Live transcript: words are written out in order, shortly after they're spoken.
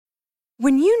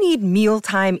When you need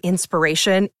mealtime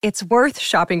inspiration, it's worth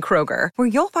shopping Kroger, where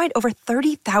you'll find over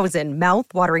 30,000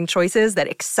 mouth-watering choices that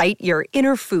excite your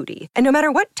inner foodie. And no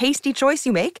matter what tasty choice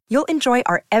you make, you'll enjoy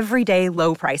our everyday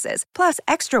low prices, plus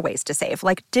extra ways to save,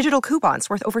 like digital coupons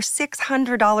worth over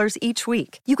 $600 each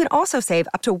week. You can also save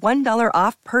up to $1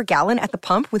 off per gallon at the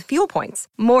pump with fuel points.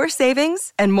 More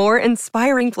savings and more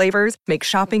inspiring flavors make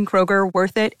shopping Kroger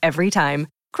worth it every time.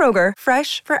 Kroger,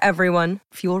 fresh for everyone.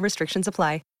 Fuel restrictions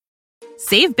apply.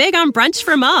 Save big on brunch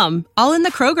for mom, all in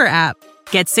the Kroger app.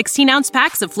 Get 16-ounce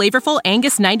packs of flavorful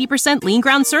Angus 90% lean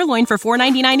ground sirloin for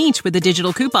 $4.99 each with a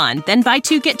digital coupon. Then buy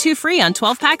 2, get 2 free on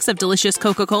 12 packs of delicious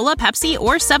Coca-Cola, Pepsi,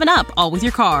 or 7-Up, all with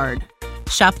your card.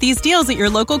 Shop these deals at your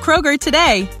local Kroger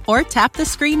today, or tap the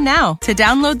screen now to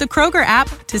download the Kroger app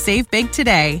to save big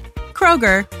today.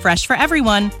 Kroger, fresh for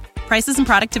everyone. Prices and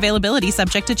product availability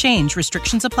subject to change.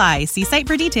 Restrictions apply. See site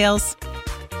for details.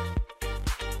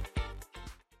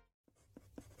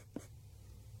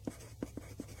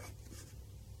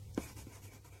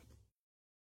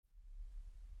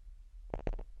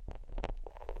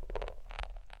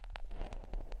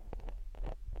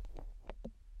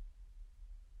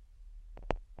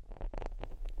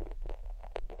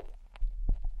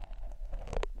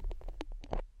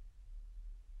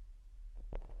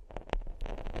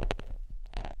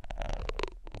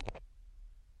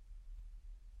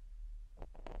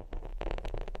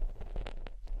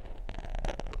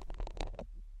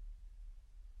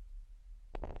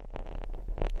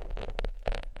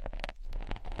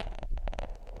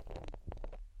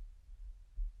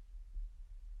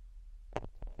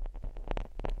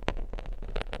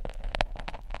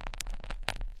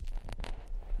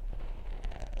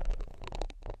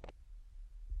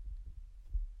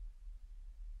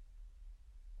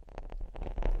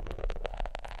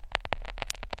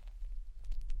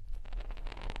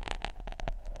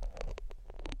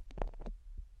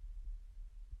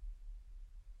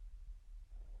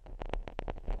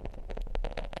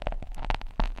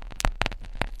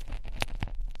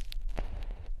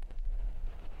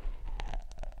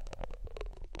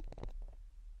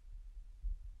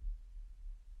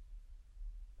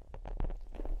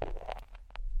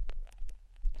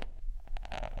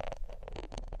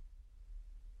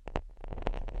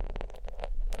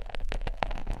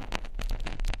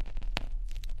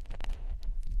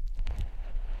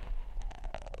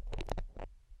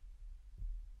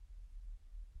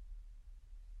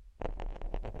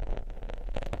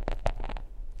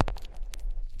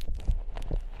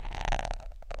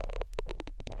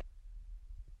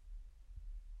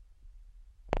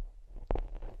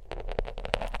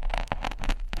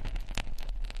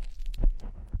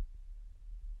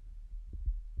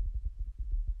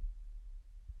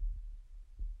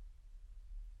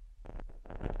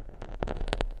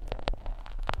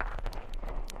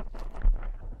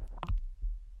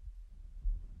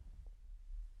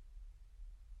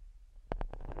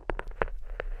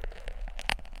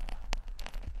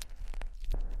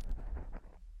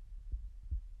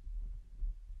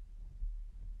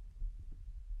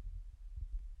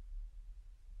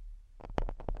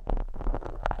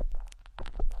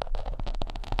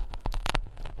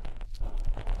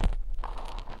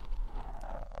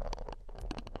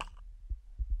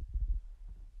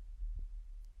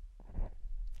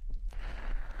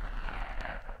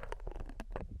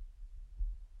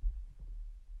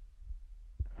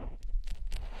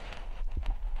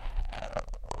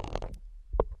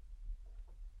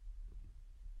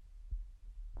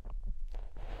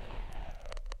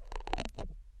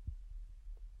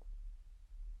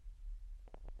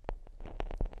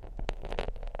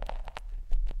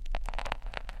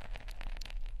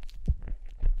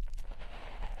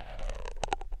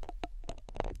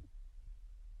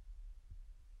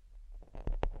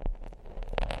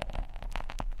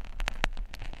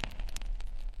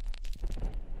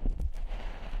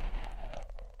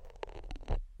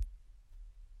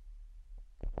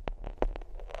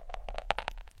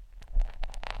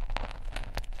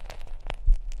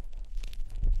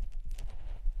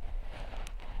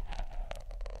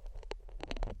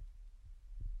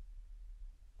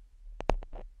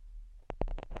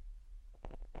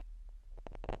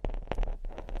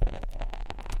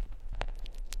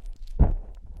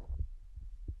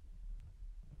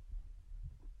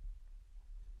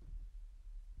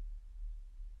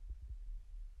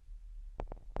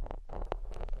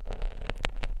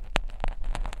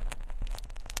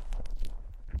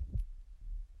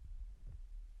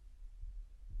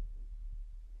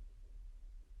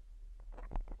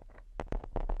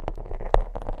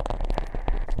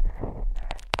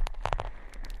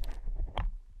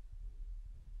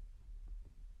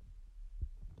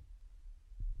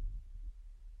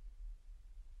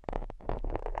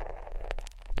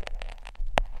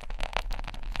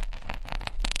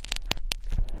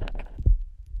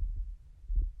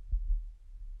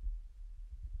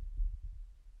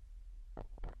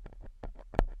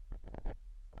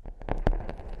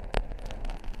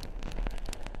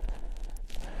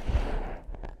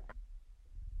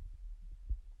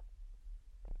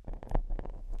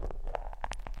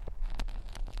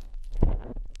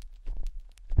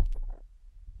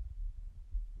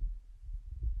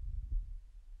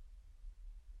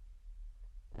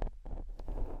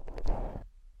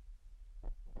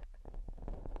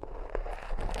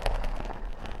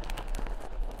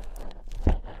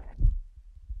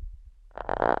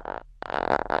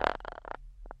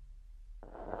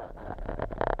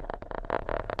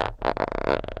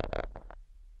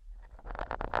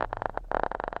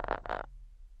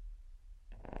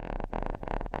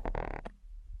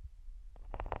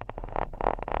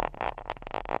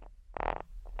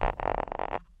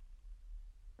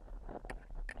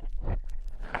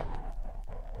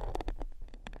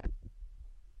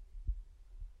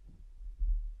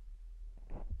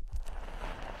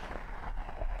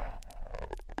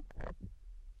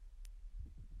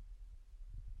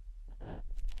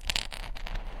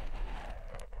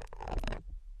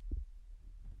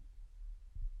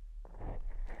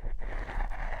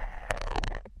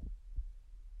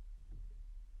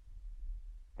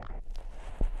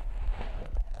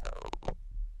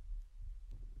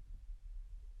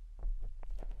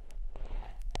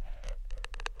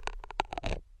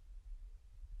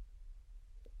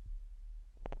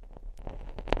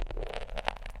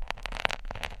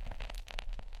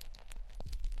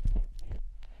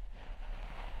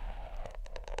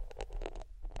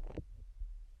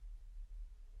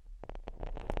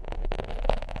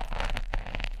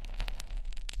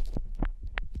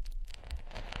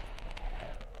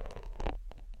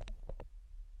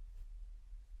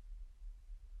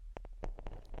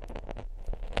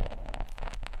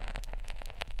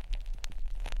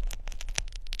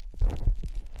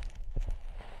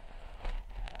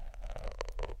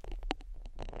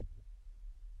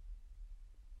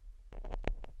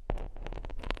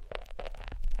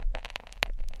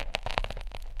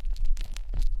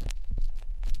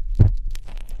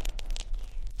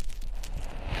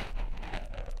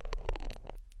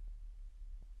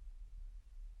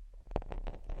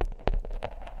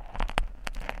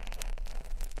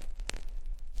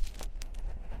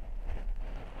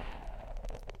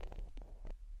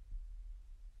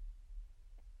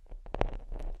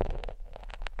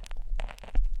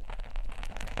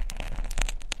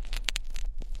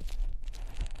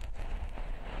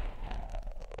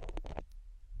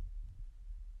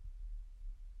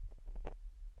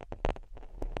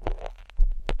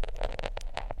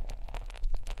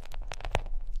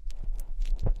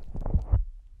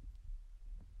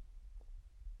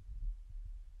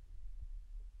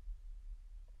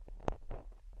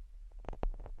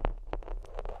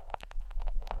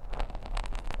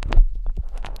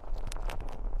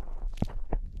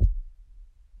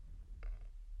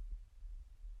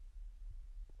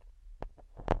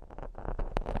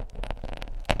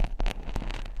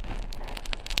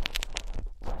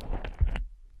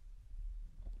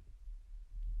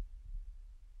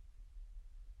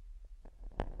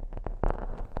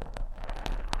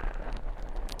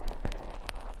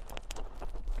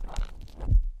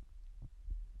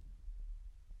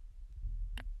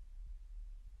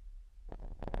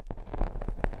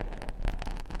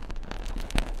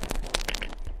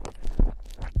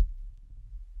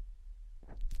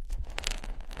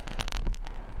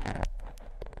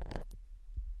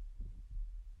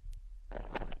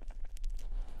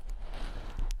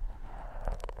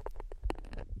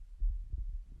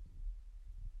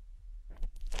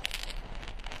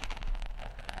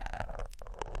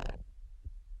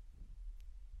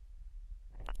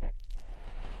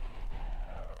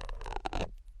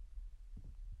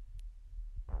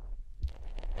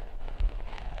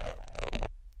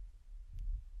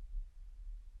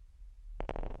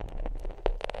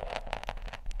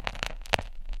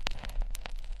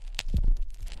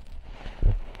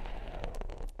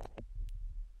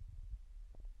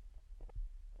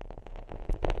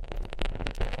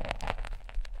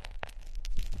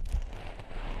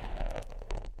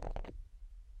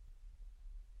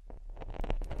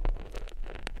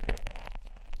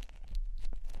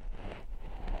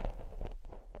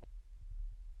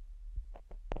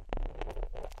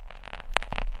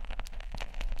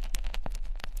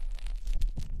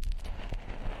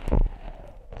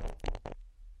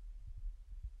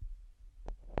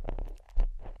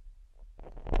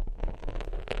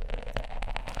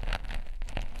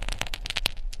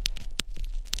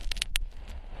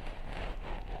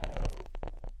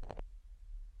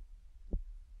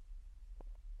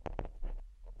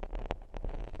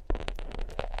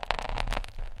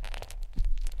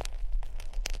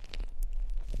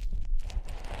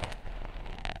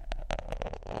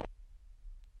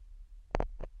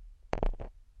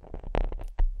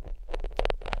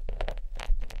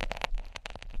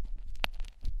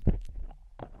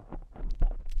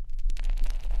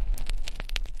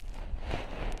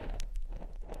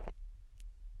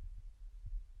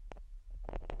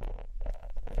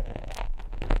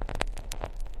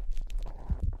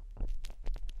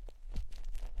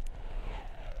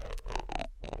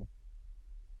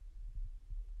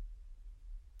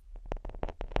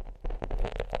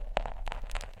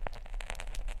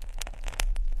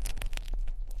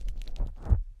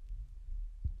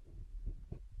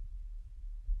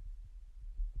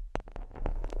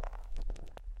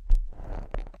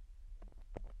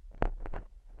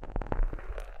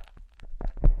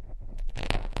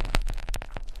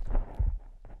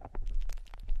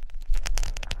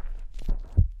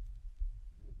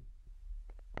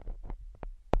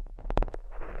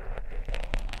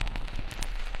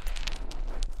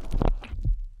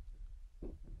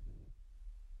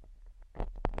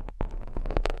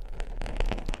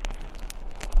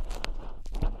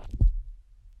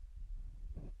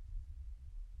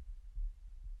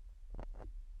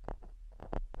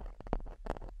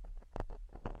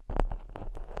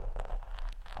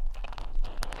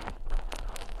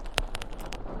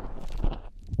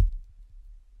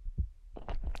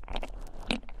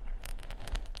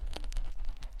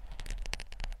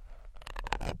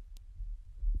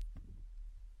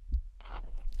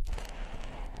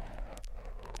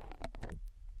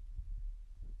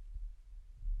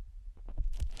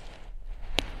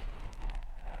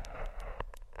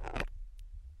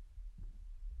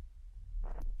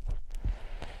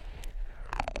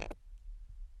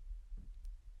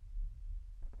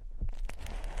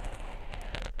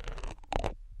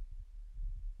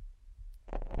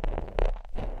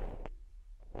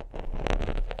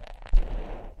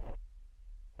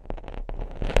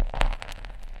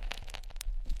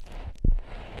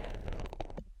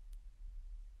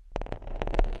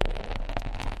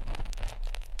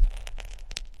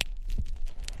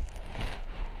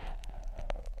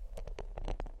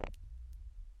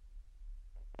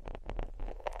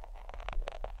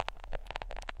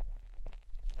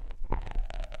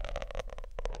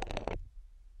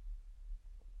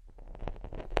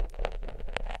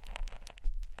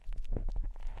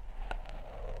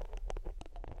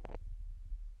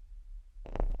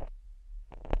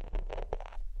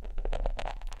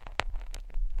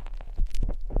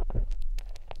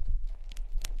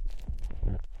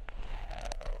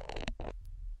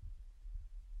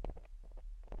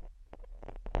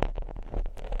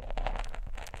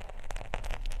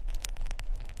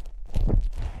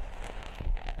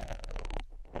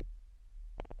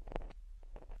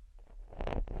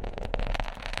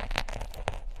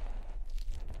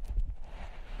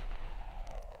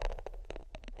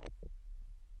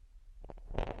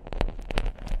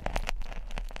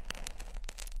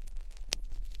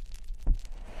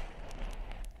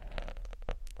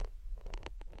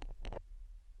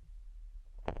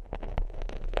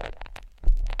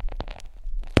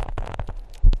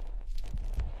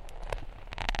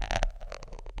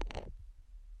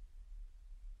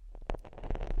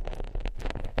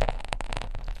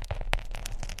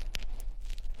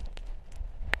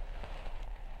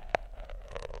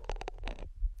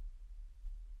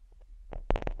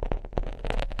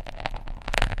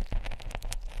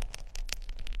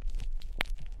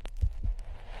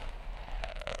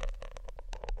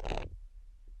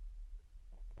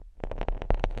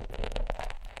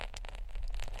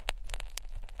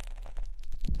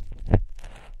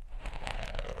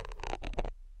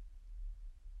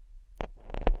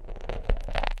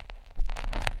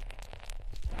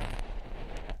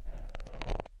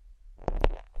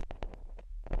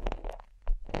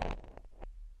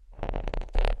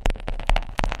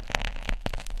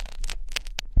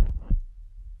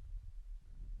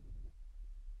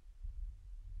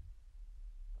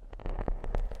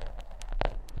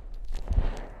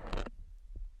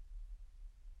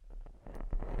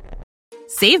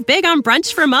 Save big on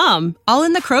brunch for mom, all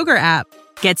in the Kroger app.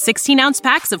 Get 16-ounce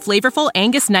packs of flavorful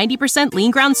Angus 90%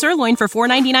 lean ground sirloin for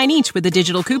 $4.99 each with a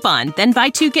digital coupon. Then buy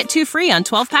 2, get 2 free on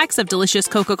 12 packs of delicious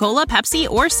Coca-Cola, Pepsi,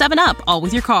 or 7-Up, all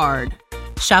with your card.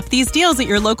 Shop these deals at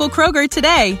your local Kroger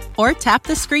today, or tap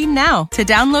the screen now to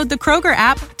download the Kroger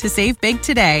app to save big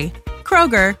today.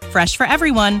 Kroger, fresh for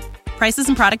everyone. Prices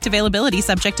and product availability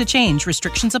subject to change.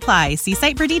 Restrictions apply. See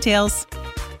site for details.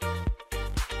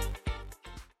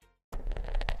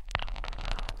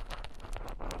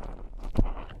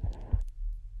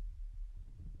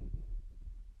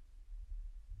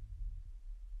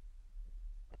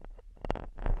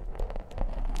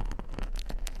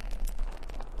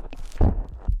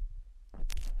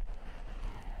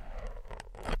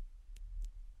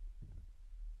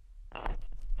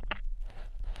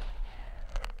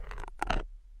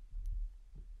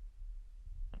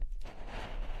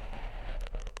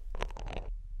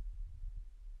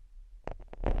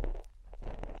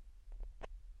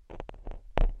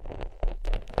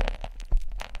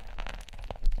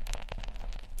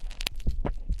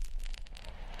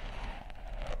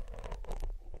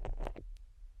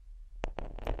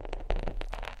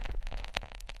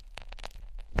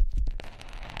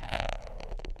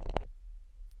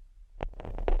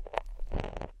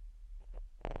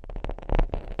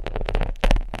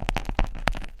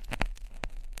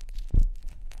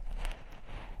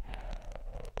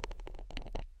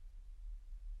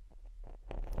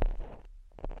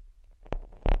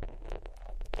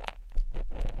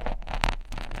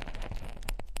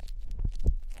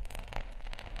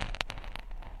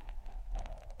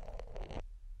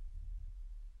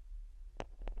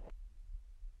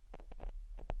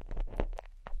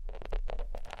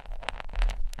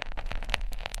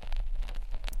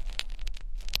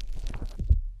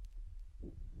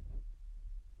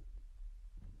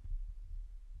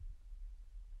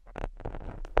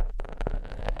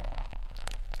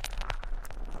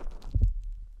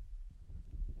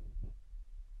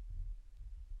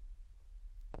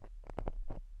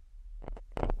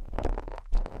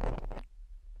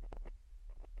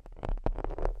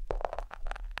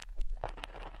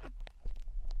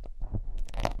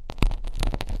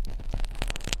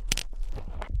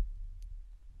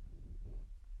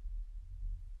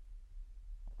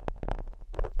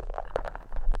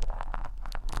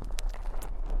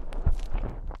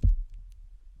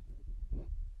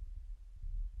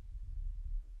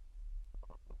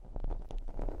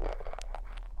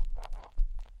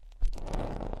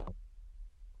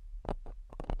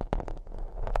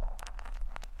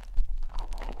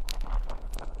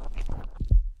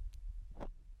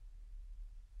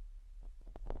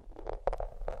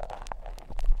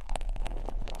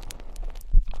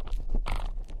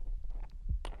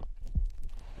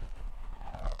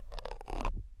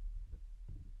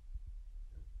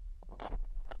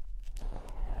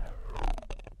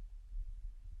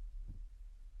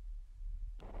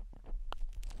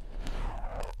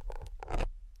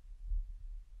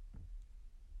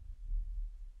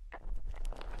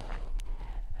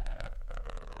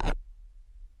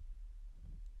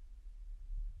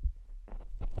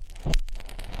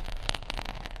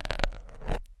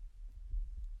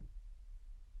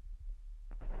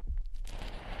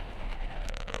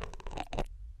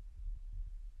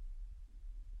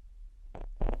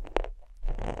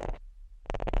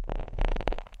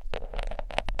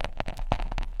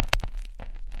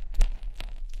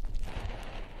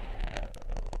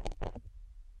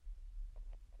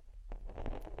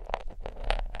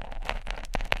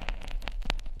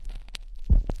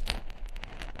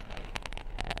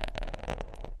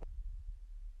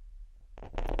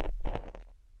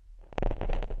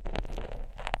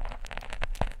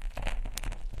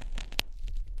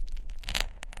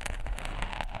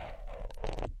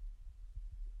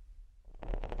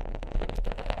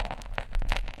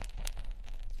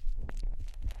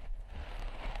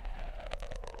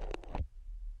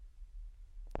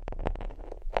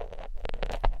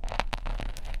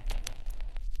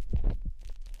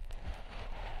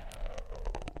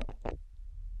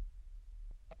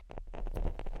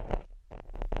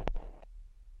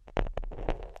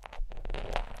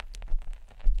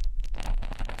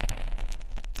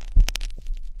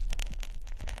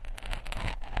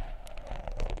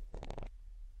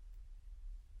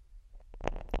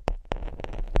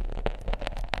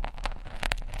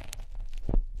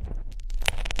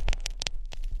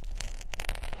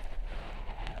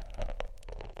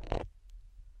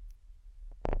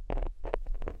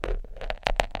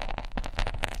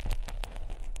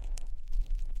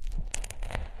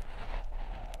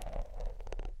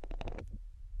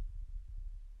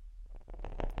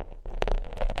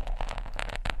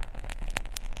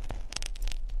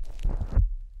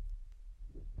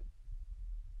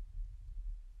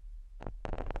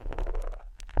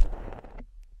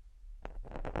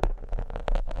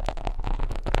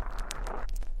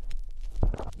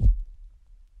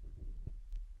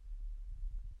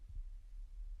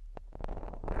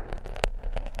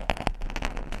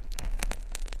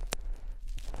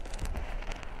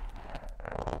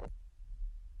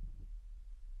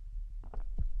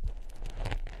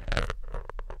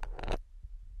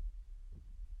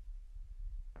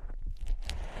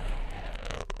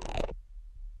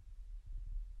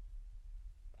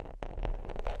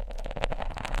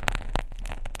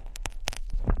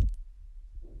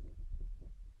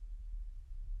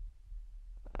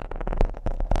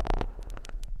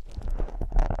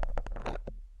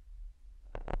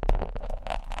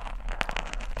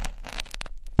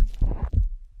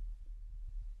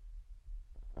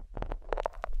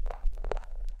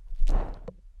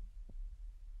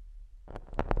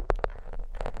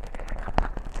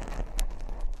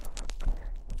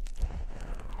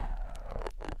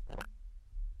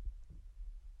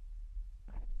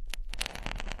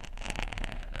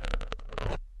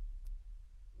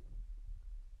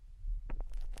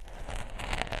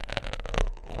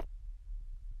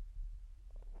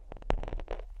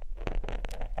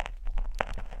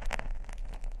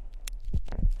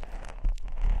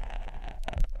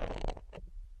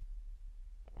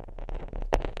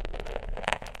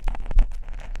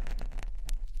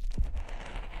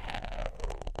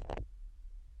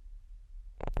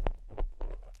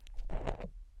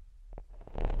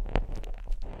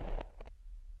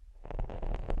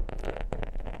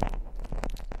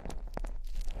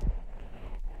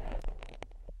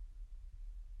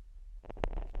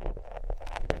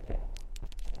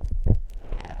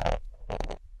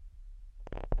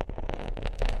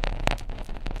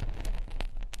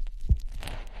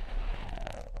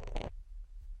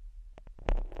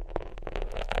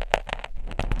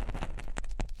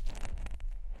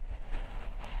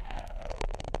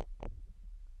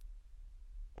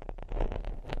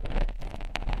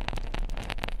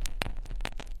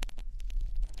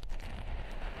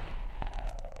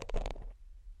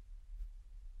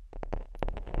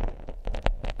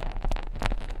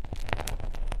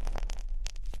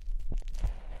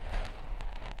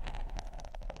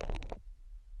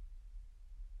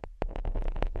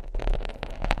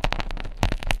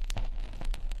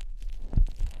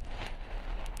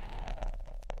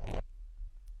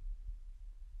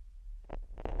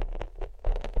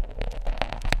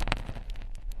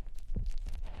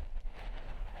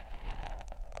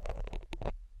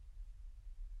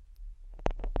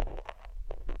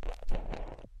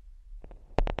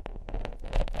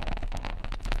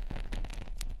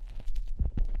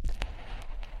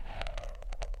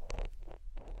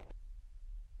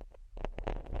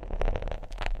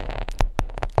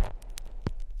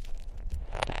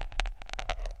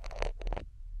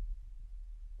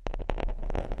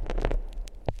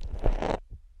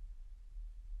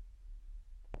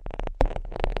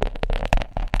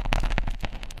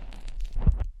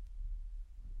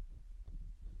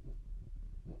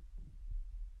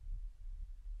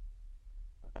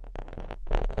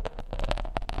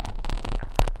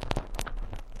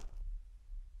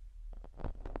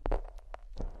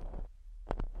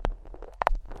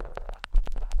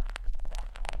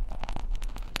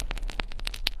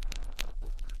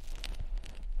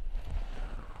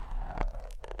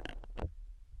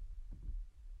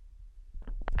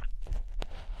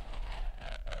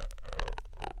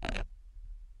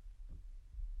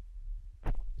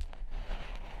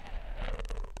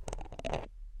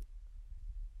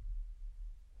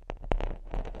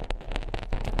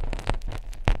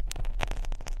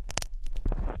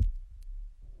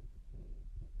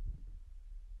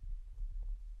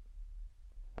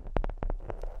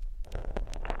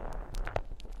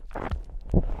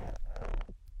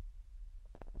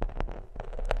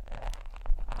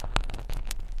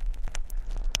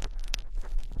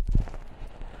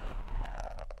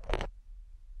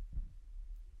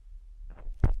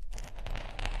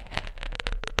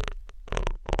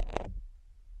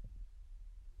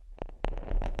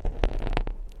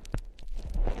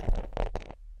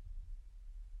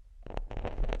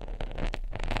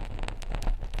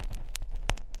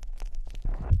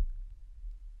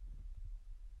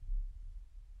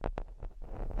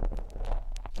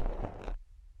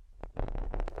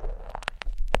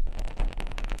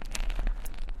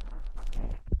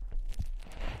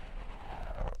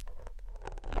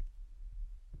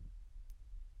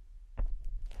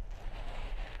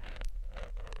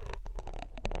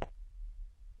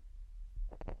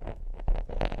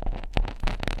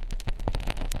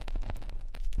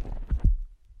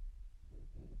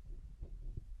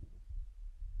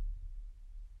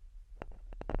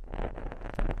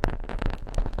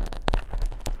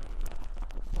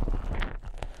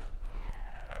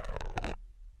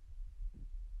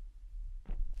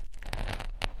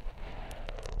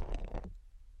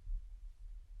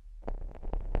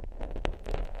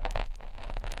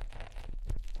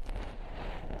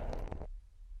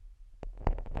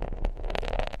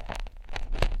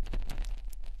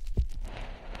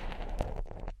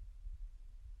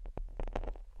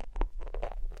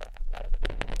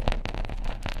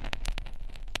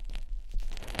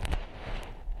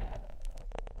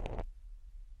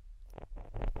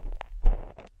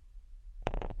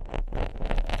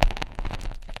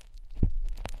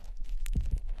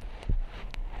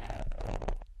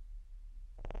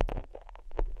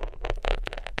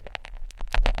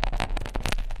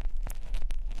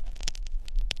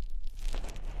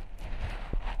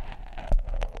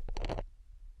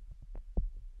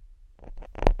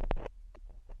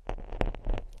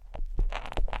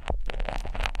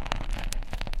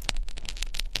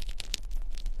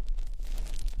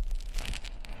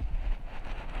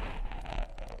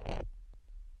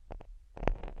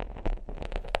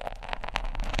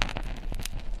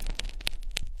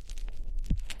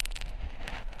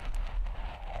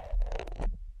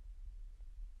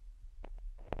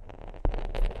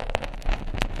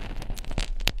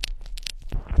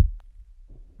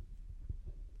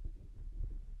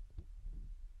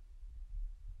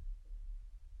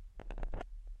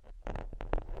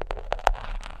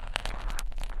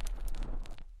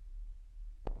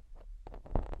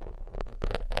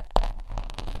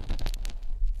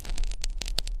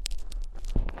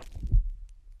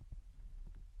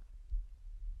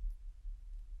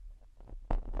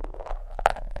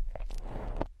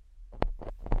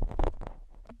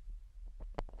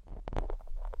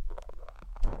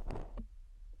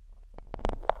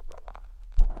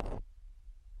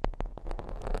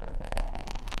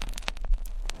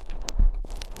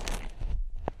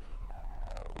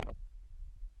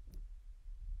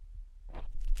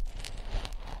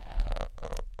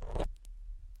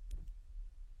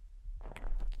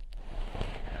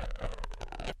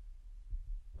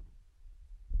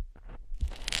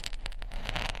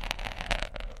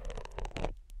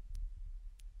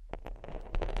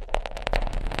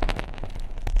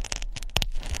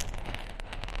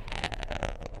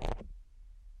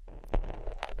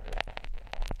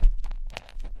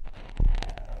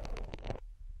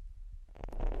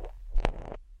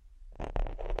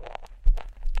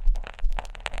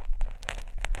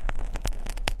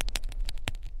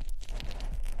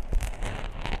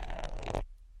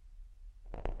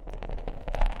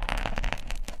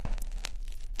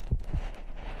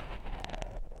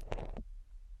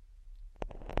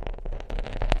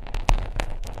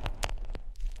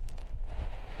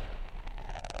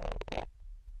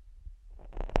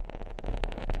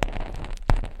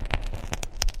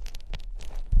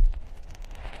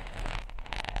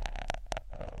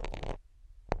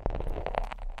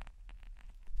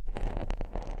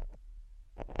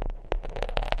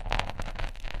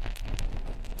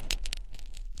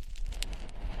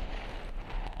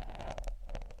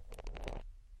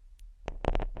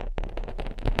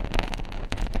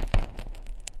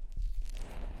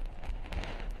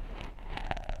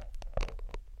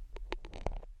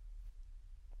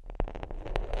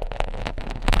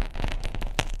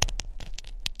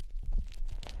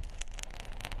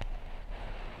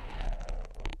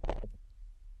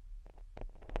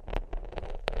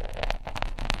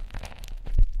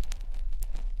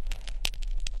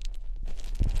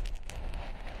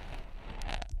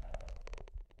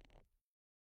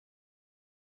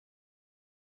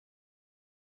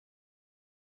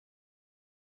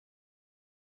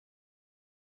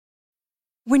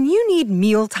 When you need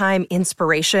mealtime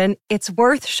inspiration, it's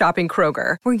worth shopping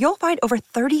Kroger, where you'll find over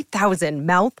 30,000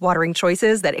 mouth-watering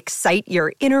choices that excite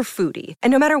your inner foodie. And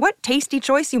no matter what tasty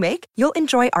choice you make, you'll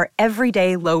enjoy our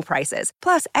everyday low prices,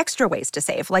 plus extra ways to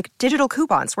save, like digital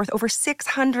coupons worth over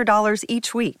 $600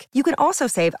 each week. You can also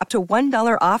save up to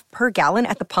 $1 off per gallon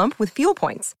at the pump with fuel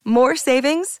points. More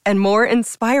savings and more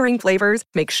inspiring flavors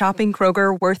make shopping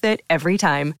Kroger worth it every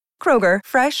time. Kroger,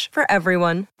 fresh for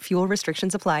everyone. Fuel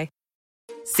restrictions apply.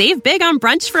 Save big on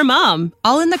brunch for mom,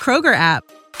 all in the Kroger app.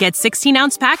 Get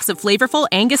 16-ounce packs of flavorful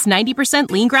Angus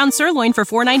 90% lean ground sirloin for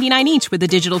 $4.99 each with a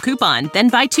digital coupon. Then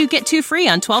buy 2, get 2 free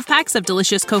on 12 packs of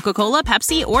delicious Coca-Cola,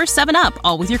 Pepsi, or 7-Up,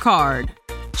 all with your card.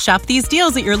 Shop these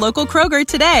deals at your local Kroger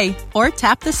today, or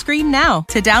tap the screen now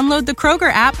to download the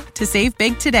Kroger app to save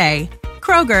big today.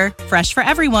 Kroger, fresh for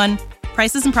everyone.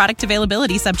 Prices and product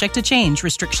availability subject to change.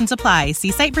 Restrictions apply.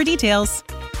 See site for details.